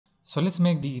So let's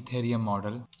make the Ethereum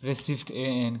model. Press Shift A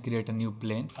and create a new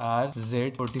plane.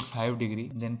 RZ 45 degree.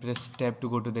 Then press tab to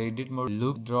go to the edit mode.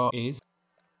 Loop, draw edge.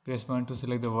 Press 1 to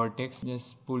select the vertex.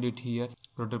 Just pull it here.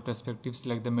 Go to perspective.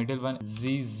 Select the middle one.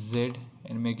 ZZ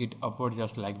and make it upward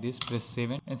just like this. Press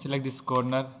 7 and select this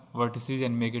corner vertices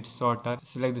and make it shorter.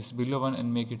 Select this below one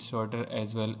and make it shorter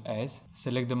as well as.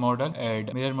 Select the model.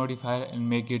 Add mirror modifier and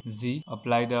make it Z.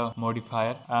 Apply the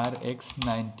modifier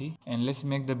RX90 and let's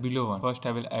make the below one. First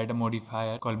I will add a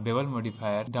modifier called bevel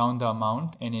modifier. Down the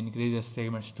amount and increase the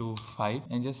segments to 5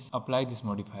 and just apply this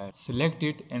modifier. Select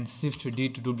it and Shift D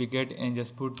to duplicate and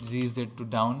just put ZZ to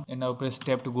down, and now press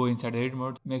tab to go inside edit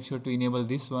mode. Make sure to enable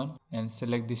this one and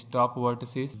select this top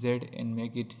vertices Z and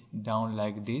make it down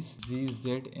like this.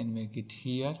 ZZ and make it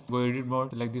here. Go edit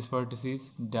mode, select this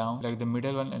vertices down, select the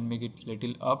middle one and make it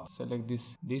little up. Select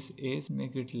this edge,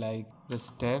 make it like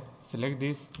press tab, select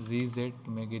this ZZ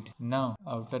to make it now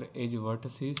outer edge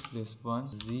vertices. Press 1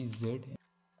 ZZ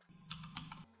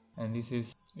and this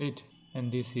is it. And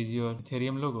this is your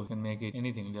Ethereum logo. You can make it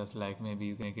anything, just like maybe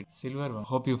you can make it silver one.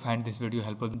 Hope you find this video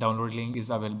helpful. Download link is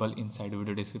available inside the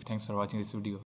video description. Thanks for watching this video.